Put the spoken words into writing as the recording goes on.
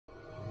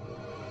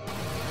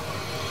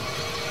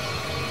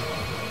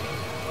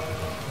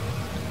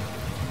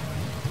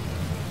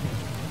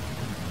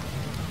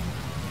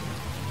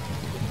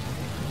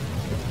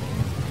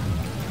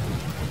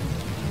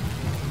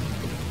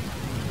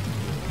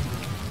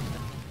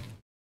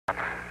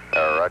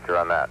Roger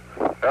on that.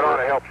 That ought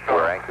to help some.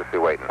 We're anxiously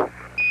waiting.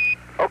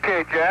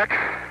 Okay, Jack.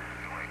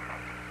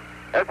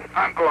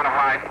 I'm going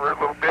high for a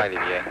little bit. Mighty,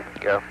 yeah.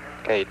 Go.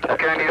 Okay,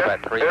 took Anita,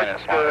 about 3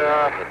 minutes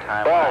longer than the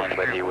timeline,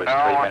 but he was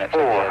 3 minutes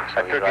ahead, so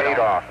I he's took right 8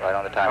 on, off. right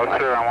on the No, timeline.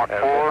 sir, I want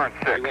 4 and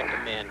 6. We went to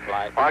min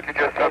flight. Why don't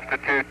you just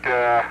substitute,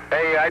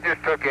 hey, I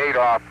just took 8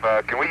 off.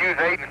 Can we use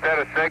 8 instead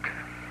of 6?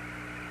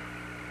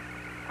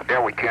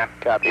 Yeah, we can.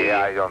 Copy. Yeah,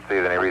 I don't see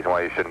any reason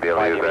why you shouldn't be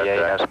able to use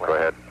that, Jack. Go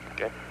ahead.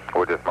 Okay.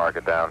 We'll just mark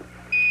it down.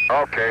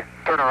 Okay,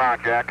 turn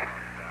around, Jack.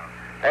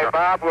 Hey,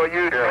 Bob, we'll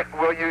use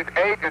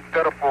 8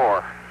 instead of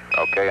 4.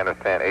 Okay,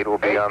 understand. 8 will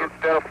be 8 on.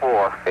 instead of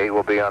 4. 8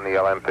 will be on the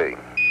LMP.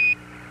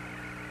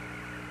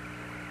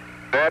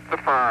 That's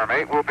affirm.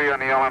 8 will be on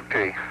the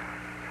LMP.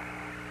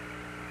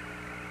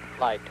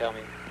 Flight, tell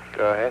me.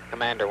 Go ahead.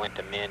 Commander went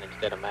to min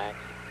instead of max.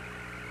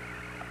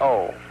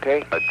 Oh,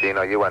 okay.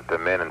 Gino, you went to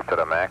min instead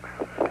of max.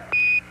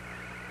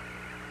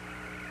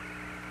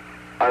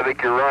 I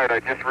think you're right. I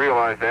just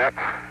realized that.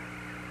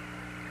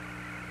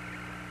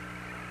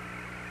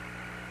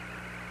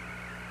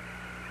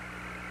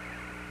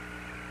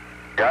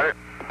 Got it?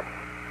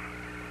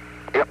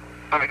 Yep.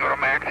 Let me go to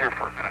max here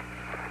for a minute.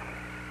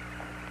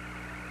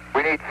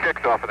 We need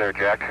 6 off of there,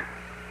 Jack.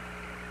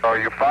 Oh,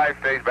 your 5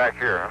 stays back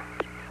here, huh?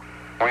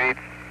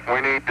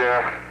 We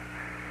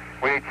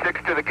need 6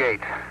 to the gate.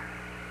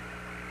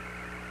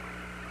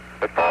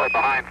 That's probably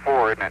behind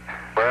 4, isn't it?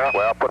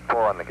 Well, put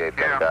 4 on the gate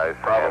then, Yeah, guys.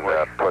 probably.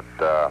 And put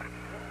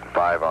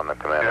 5 on the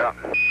commander.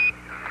 Yeah.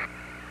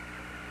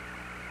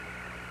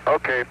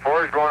 Okay,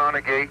 4 is going on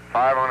the gate,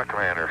 5 on the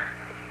commander.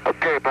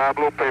 Okay, Bob,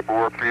 a little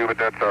paperwork for you, but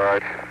that's all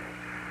right.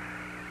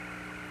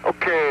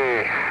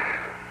 Okay.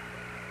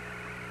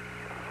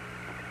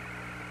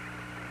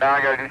 Now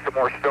I gotta do some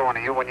more stowing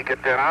of you when you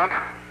get that on.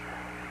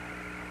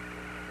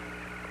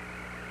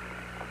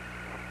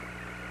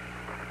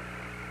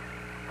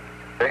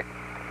 Okay.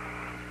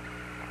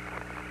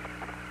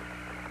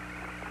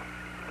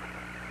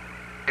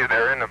 You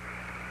there in the...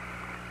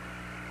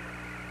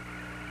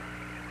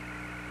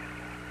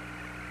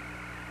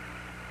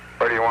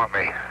 Where do you want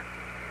me?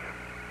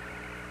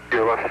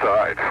 Your left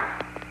side.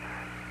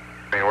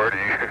 I mean, where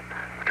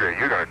are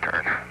you gonna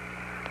turn?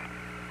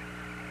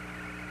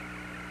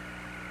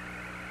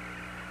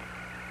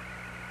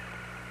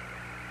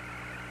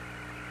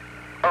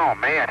 Oh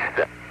man,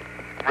 that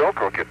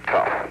Velcro get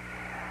tough.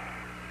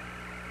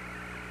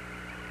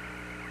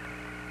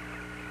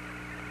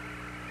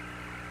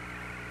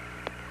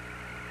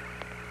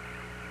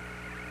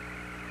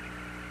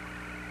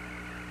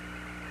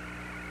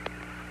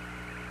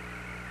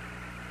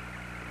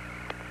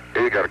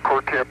 Here you got a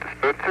core cap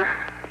dispenser.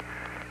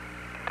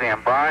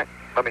 Stand by.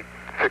 Let me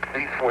fix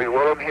these for you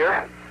while I'm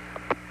here.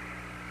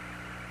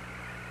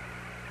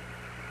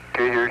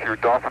 Okay, here's your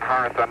dolphin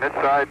harness on this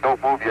side.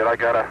 Don't move yet. I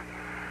got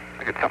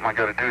something I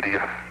gotta do to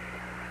you.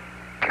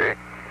 Okay.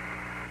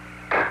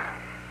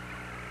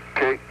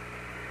 Okay.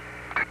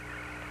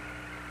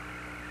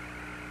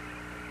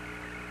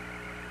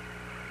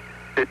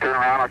 Okay, turn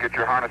around. I'll get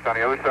your harness on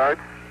the other side.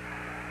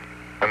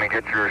 Let me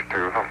get yours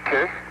too.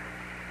 Okay.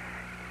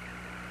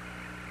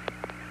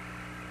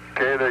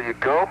 Okay, there you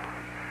go.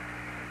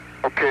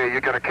 Okay, you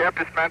got a cap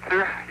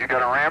dispenser, you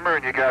got a rammer,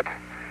 and you got,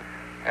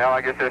 well,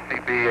 I guess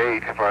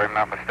SCB-8, if I'm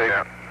not mistaken.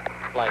 Yeah.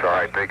 Flight, It's all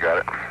right, they got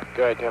it.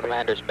 Go ahead, Tommy.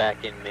 Commander's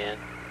back in min.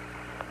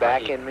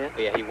 Back in min?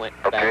 Yeah, he went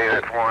Okay,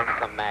 back that's one.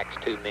 from max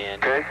to min.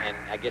 Okay. And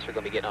I guess we're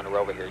going to be getting on the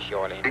rover here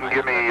shortly. You can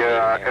give me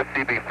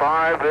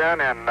SCB-5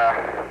 then, and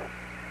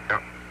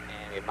And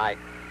it might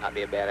not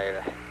be a bad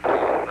idea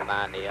to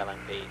remind the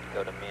LMP to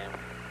go to min.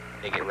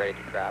 They get ready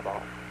to drive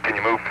off. can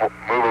you move a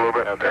little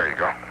bit? Okay. There you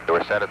go. So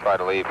we're satisfied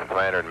to leave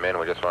commander and min.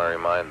 We just want to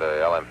remind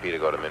the LMP to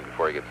go to min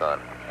before he gets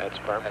on. That's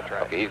firm. That's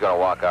right. Okay, he's going to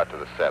walk out to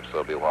the SEP, so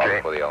it'll be a while Okay.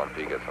 before the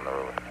LMP gets on the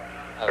rover.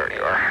 There Okay,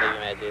 you are. leave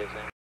him as is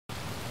then.